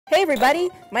Hey everybody,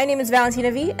 my name is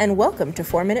Valentina V and welcome to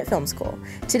 4-Minute Film School.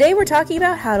 Today we're talking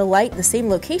about how to light the same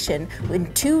location in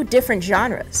two different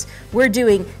genres. We're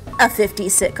doing a 50s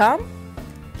sitcom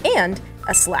and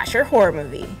a slasher horror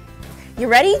movie. You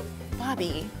ready?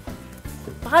 Bobby,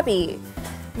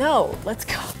 no, let's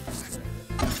go.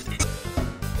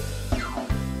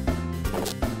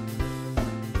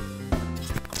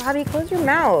 Bobby, close your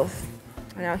mouth.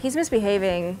 I know, he's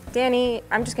misbehaving. Danny,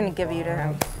 I'm just gonna give you to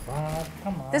him.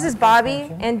 Come on. This is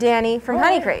Bobby and Danny from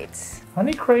Honeycrates.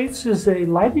 Honeycrates is a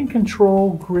lighting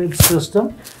control grid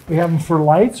system. We have them for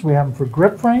lights, we have them for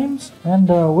grip frames, and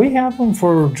we have them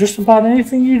for just about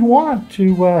anything you'd want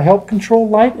to help control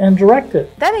light and direct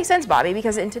it. That makes sense, Bobby,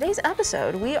 because in today's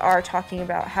episode, we are talking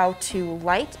about how to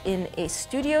light in a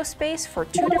studio space for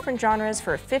two different genres,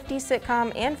 for a 50s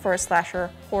sitcom and for a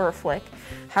slasher horror flick,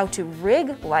 how to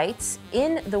rig lights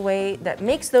in the way that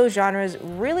makes those genres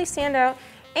really stand out,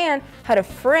 and how to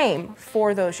frame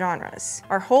for those genres.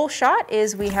 Our whole shot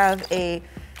is we have a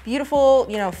beautiful,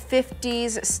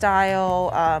 50s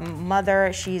style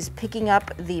mother. She's picking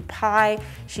up the pie.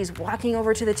 She's walking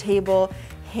over to the table,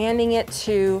 handing it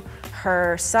to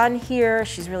her son here.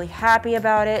 She's really happy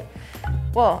about it.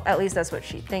 Well, at least that's what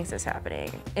she thinks is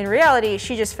happening. In reality,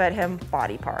 she just fed him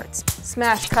body parts.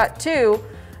 Smash cut to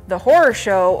the horror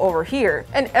show over here.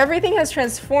 And everything has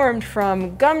transformed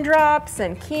from gumdrops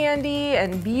and candy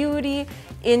and beauty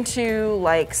into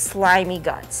like slimy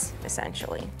guts,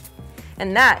 essentially.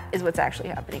 And that is what's actually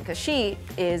happening because she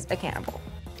is a cannibal.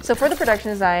 So for the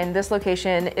production design, this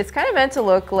location, it's kind of meant to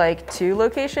look like two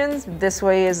locations. This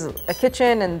way is a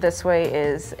kitchen and this way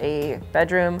is a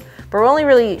bedroom, but we're only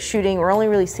really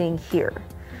seeing here.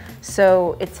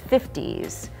 So it's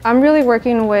 50s. I'm really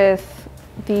working with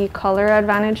the color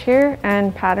advantage here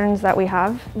and patterns that we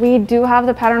have. We do have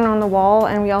the pattern on the wall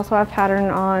and we also have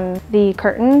pattern on the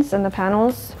curtains and the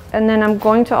panels. And then I'm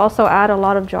going to also add a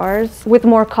lot of jars with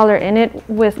more color in it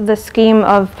with the scheme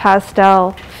of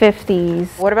pastel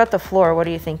 50s. What about the floor? What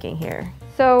are you thinking here?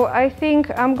 So I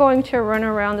think I'm going to run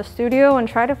around the studio and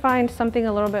try to find something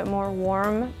a little bit more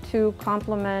warm to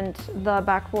complement the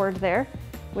backboard there,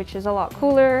 which is a lot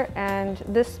cooler, and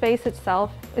this space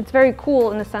itself, it's very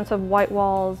cool in the sense of white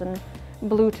walls and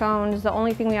blue tones. The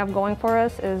only thing we have going for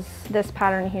us is this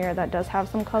pattern here that does have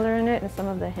some color in it and some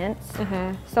of the hints.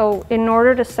 So in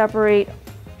order to separate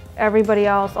everybody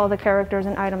else, all the characters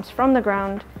and items from the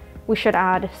ground, we should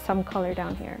add some color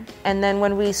down here. And then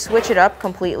when we switch it up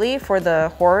completely for the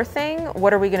horror thing,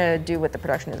 what are we gonna do with the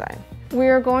production design? We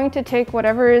are going to take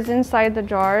whatever is inside the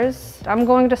jars. I'm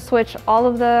going to switch all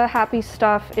of the happy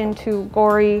stuff into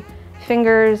gory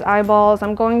fingers, eyeballs.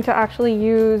 I'm going to actually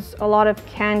use a lot of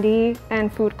candy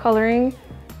and food coloring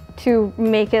to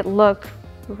make it look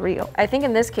real. I think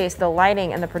in this case, the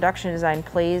lighting and the production design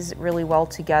plays really well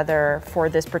together for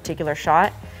this particular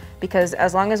shot, because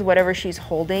as long as whatever she's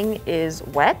holding is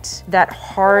wet, that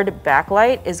hard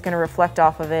backlight is gonna reflect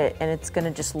off of it and it's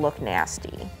gonna just look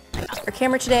nasty. Our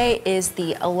camera today is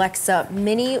the Alexa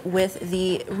Mini with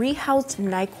the rehoused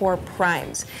Nikkor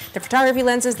primes. The photography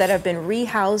lenses that have been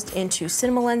rehoused into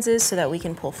cinema lenses so that we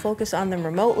can pull focus on them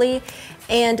remotely.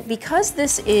 And because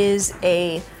this is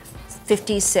a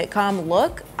 50s sitcom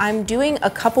look, I'm doing a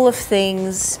couple of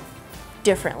things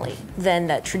differently than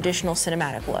that traditional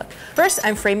cinematic look. First,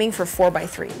 I'm framing for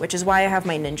 4x3, which is why I have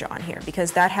my Ninja on here,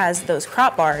 because that has those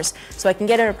crop bars so I can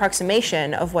get an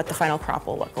approximation of what the final crop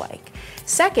will look like.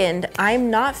 Second, I'm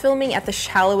not filming at the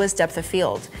shallowest depth of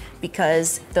field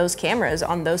because those cameras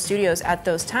on those studios at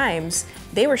those times,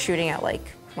 they were shooting at like,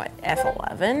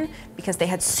 F11, because they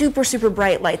had super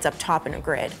bright lights up top in a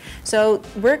grid. So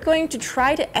we're going to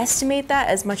try to estimate that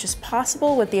as much as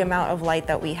possible with the amount of light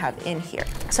that we have in here.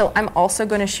 So I'm also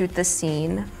going to shoot this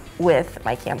scene with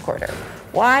my camcorder.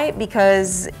 Why?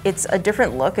 Because it's a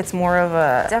different look. It's more of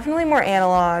a, definitely more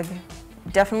analog,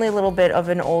 definitely a little bit of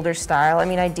an older style. I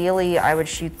mean, ideally I would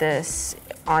shoot this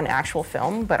on actual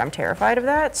film, but I'm terrified of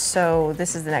that, so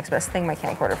this is the next best thing, my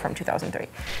camcorder from 2003.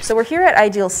 So we're here at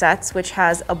Ideal Sets, which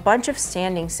has a bunch of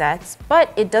standing sets,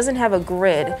 but it doesn't have a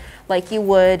grid like you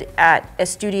would at a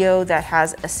studio that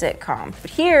has a sitcom.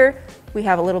 But here, we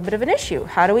have a little bit of an issue.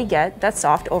 How do we get that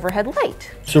soft overhead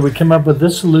light? So we came up with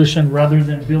this solution. Rather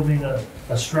than building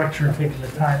a structure and taking the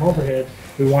time overhead,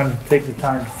 we wanted to take the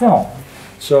time to film.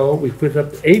 So we put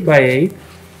up 8x8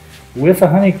 with a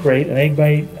Honeycrate, an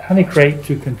 8x8 Honeycrate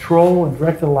to control and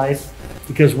direct the light,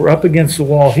 because we're up against the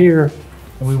wall here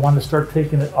and we want to start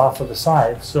taking it off of the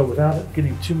side. So without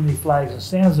getting too many flags and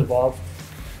stands involved,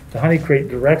 the Honeycrate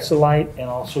directs the light and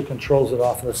also controls it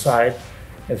off of the side.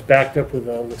 It's backed up with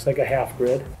a, looks like a half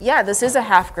grid. Yeah, this is a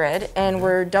half grid, and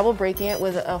we're double breaking it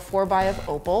with a 4x of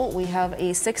opal. We have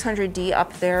a 600D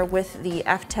up there with the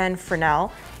F10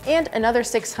 Fresnel, and another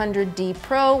 600D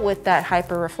Pro with that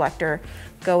hyper reflector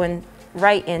going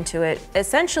right into it.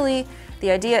 Essentially,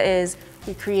 the idea is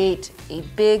we create a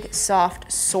big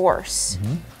soft source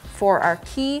for our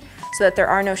key so that there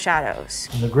are no shadows.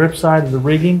 On the grip side of the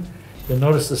rigging, you'll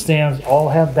notice the stands all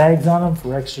have bags on them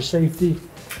for extra safety.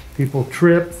 People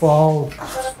trip, fall,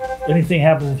 anything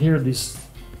happens here, this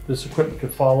equipment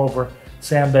could fall over.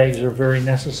 Sandbags are very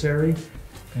necessary,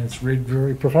 and it's rigged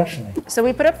very professionally. So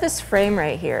we put up this frame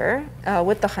right here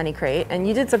with the Honeycrate, and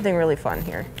you did something really fun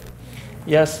here.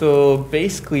 Yeah, so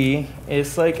basically,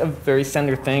 it's like a very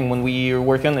standard thing. When we are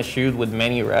working on a shoot with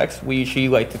many racks, we usually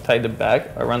like to tie the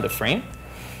bag around the frame.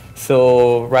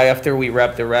 So right after we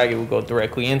wrap the rack, it will go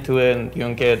directly into it, and you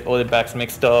don't get all the bags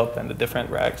mixed up and the different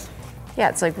racks. Yeah,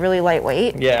 it's like really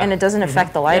lightweight, and it doesn't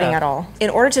affect the lighting at all. In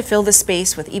order to fill the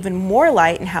space with even more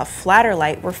light and have flatter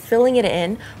light, we're filling it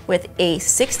in with a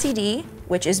 60D,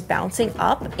 which is bouncing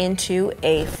up into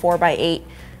a 4x8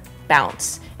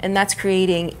 bounce. And that's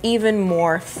creating even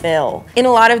more fill. In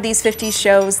a lot of these 50s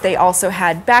shows, they also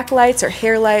had backlights or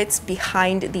hair lights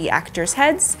behind the actors'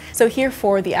 heads. So here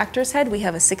for the actor's head, we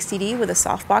have a 60D with a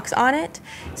softbox on it.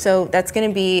 So that's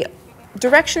gonna be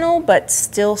directional, but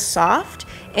still soft.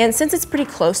 And since it's pretty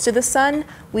close to the sun,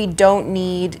 we don't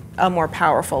need a more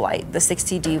powerful light. The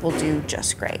 60D will do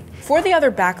just great. For the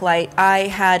other backlight, I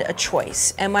had a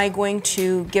choice. Am I going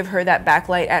to give her that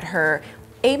backlight at her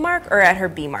A mark or at her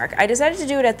B mark? I decided to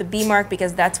do it at the B mark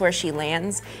because that's where she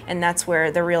lands and that's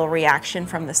where the real reaction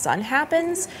from the sun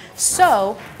happens.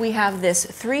 So we have this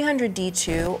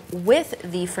 300D2 with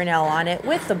the Fresnel on it,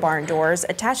 with the barn doors.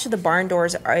 Attached to the barn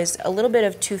doors is a little bit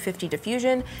of 250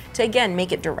 diffusion to again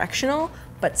make it directional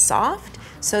but soft,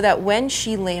 so that when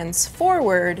she lands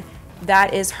forward,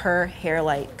 that is her hair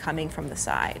light coming from the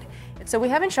side. So we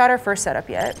haven't shot our first setup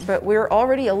yet, but we're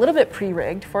already a little bit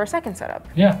pre-rigged for our second setup.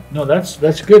 Yeah, no,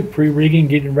 that's good. Pre-rigging,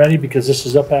 getting ready, because this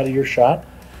is up out of your shot.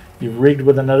 You've rigged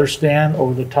with another stand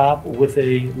over the top with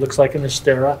a, looks like an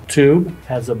Astera tube.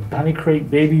 Has a Honeycrate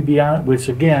baby beyond it, which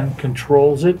again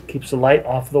controls it, keeps the light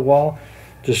off the wall.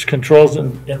 Just controls it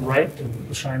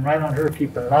and shine right on her,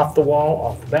 keeping it off the wall,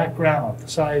 off the background, off the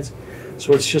sides.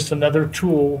 So it's just another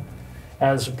tool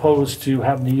as opposed to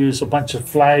having to use a bunch of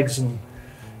flags and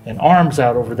arms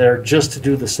out over there just to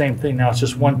do the same thing. Now it's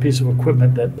just one piece of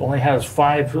equipment that only has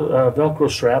 5 Velcro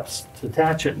straps to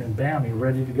attach it, and bam, you're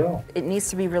ready to go. It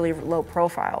needs to be really low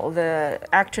profile. The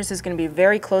actress is going to be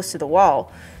very close to the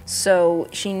wall, so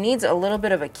she needs a little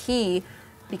bit of a key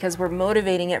because we're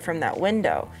motivating it from that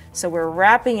window. So we're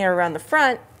wrapping it around the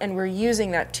front, and we're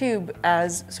using that tube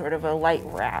as sort of a light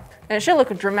wrap. And it should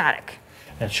look dramatic.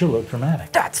 It should look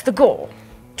dramatic. That's the goal.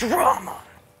 Drama.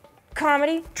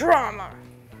 Comedy, drama.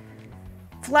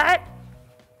 Flat,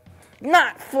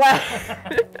 not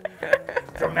flat.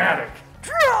 Dramatic.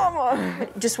 Drama.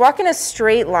 Just walk in a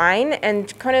straight line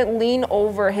and kind of lean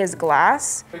over his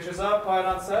glass. Pictures up, quiet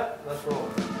on set, let's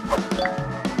roll.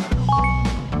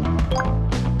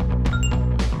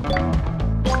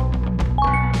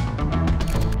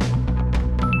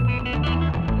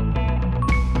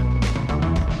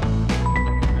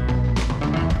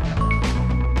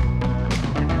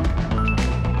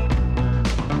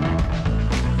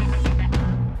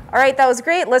 All right, that was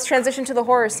great. Let's transition to the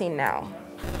horror scene now.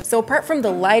 So apart from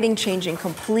the lighting changing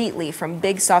completely from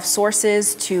big soft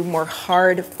sources to more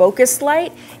hard focused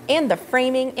light, and the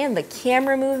framing and the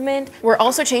camera movement, we're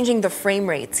also changing the frame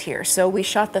rates here. So we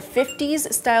shot the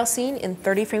 50s style scene in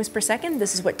 30 frames per second.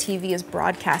 This is what TV is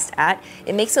broadcast at.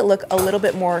 It makes it look a little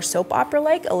bit more soap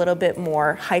opera-like, a little bit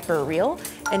more hyper real.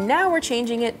 And now we're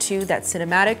changing it to that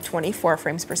cinematic 24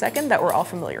 frames per second that we're all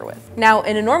familiar with. Now,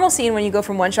 in a normal scene, when you go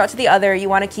from one shot to the other, you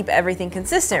want to keep everything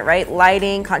consistent, right?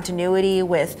 Lighting, continuity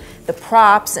with the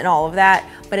props and all of that.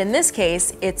 But in this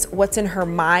case, it's what's in her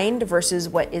mind versus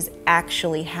what is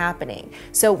actually happening.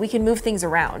 So we can move things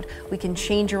around. We can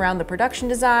change around the production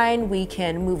design. We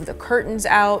can move the curtains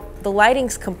out. The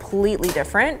lighting's completely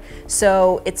different,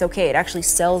 so it's okay. It actually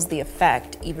sells the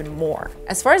effect even more.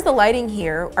 As far as the lighting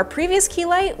here, our previous key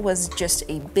light was just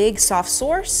a big soft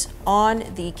source on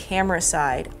the camera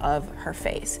side of her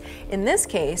face. In this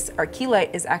case, our key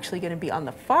light is actually going to be on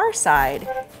the far side,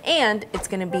 and it's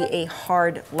going to be a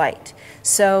hard light.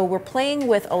 So we're playing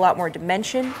with a lot more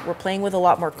dimension. We're playing with a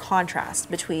lot more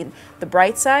contrast between the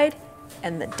bright side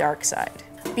and the dark side.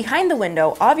 Behind the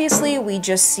window, obviously we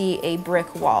just see a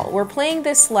brick wall. We're playing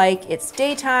this like it's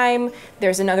daytime.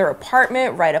 There's another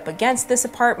apartment right up against this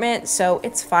apartment, so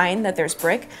it's fine that there's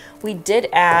brick. We did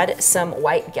add some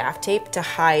white gaff tape to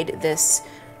hide this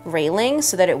railing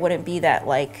so that it wouldn't be that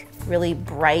like really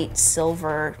bright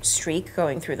silver streak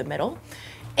going through the middle.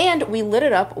 And we lit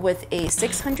it up with a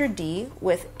 600D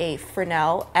with a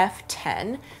Fresnel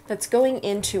F10 that's going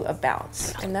into a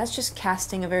bounce. And that's just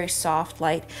casting a very soft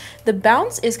light. The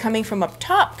bounce is coming from up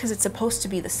top because it's supposed to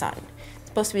be the sun. It's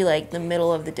supposed to be like the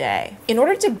middle of the day. In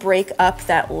order to break up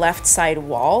that left side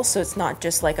wall, so it's not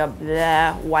just like a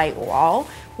bleh white wall,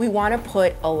 we want to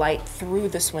put a light through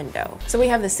this window. So we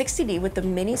have the 60D with the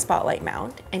mini spotlight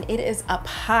mount, and it is up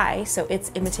high, so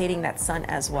it's imitating that sun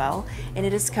as well, and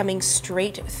it is coming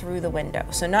straight through the window.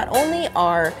 So not only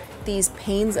are these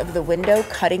panes of the window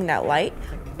cutting that light,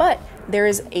 but there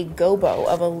is a gobo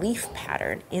of a leaf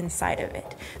pattern inside of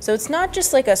it. So it's not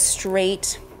just like a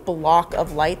straight block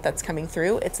of light that's coming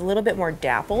through, it's a little bit more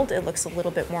dappled, it looks a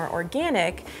little bit more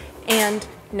organic and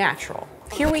natural.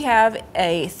 Here we have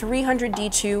a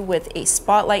 300D2 with a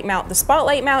spotlight mount. The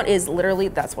spotlight mount is literally,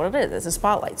 that's what it is, it's a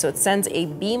spotlight. So it sends a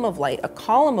beam of light, a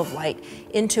column of light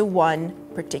into one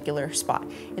particular spot.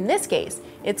 In this case,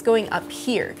 it's going up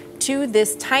here to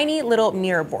this tiny little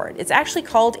mirror board. It's actually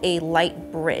called a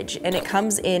Lightbridge, and it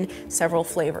comes in several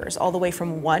flavors, all the way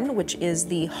from 1, which is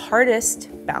the hardest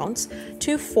bounce,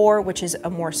 to 4, which is a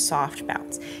more soft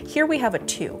bounce. Here we have a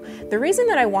 2. The reason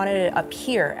that I wanted it up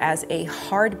here as a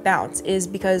hard bounce is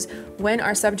because when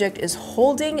our subject is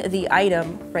holding the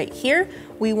item right here,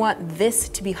 we want this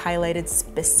to be highlighted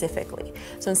specifically.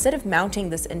 So instead of mounting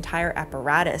this entire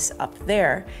apparatus up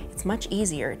there, it's much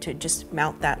easier to just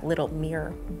mount that little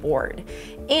mirror board.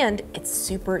 And it's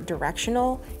super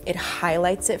directional. It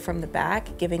highlights it from the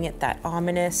back, giving it that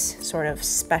ominous sort of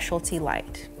specialty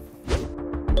light.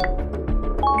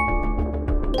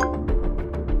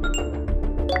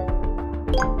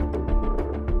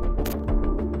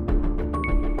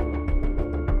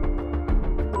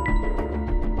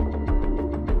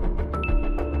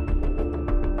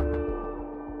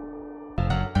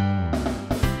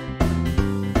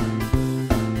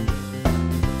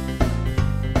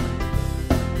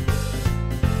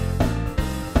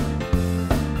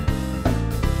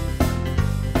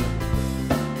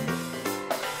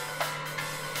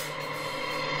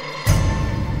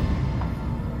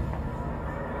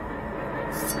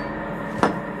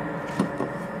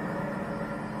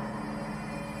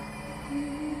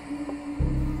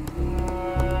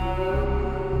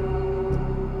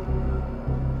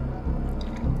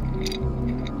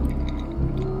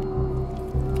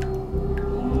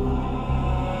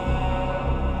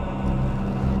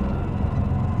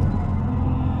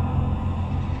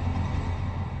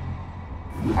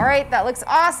 All right, that looks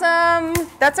awesome.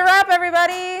 That's a wrap,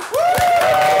 everybody.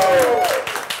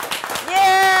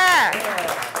 Yeah.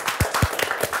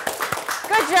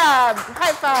 Good job.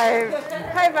 High five.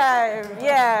 High five.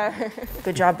 Yeah.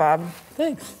 Good job, Bob.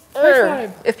 Thanks. High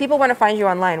five. If people want to find you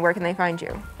online, where can they find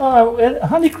you? At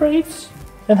Honeycrates,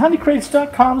 and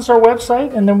honeycrates.com is our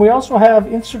website, and then we also have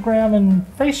Instagram and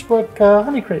Facebook,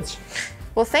 Honeycrates.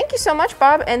 Well, thank you so much,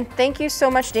 Bob, and thank you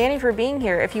so much, Danny, for being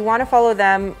here. If you want to follow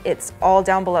them, it's all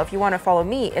down below. If you want to follow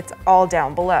me, it's all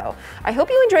down below. I hope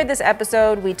you enjoyed this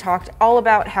episode. We talked all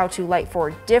about how to light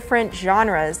for different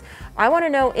genres. I want to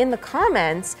know in the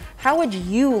comments, how would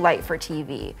you light for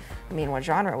TV? I mean, what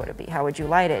genre would it be? How would you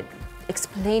light it?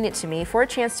 Explain it to me for a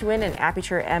chance to win an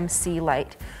Aputure MC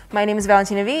light. My name is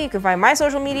Valentina V. You can find my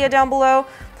social media down below.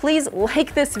 Please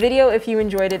like this video if you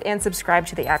enjoyed it and subscribe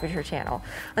to the Aputure channel.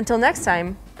 Until next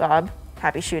time, Bob,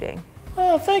 happy shooting.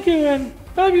 Oh, thank you, and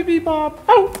WB Bob.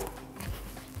 Oh!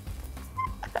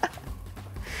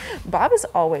 Bob is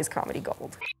always comedy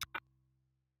gold.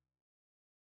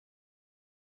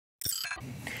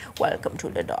 Welcome to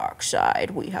the dark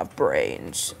side. We have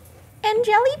brains and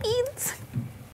jelly beans.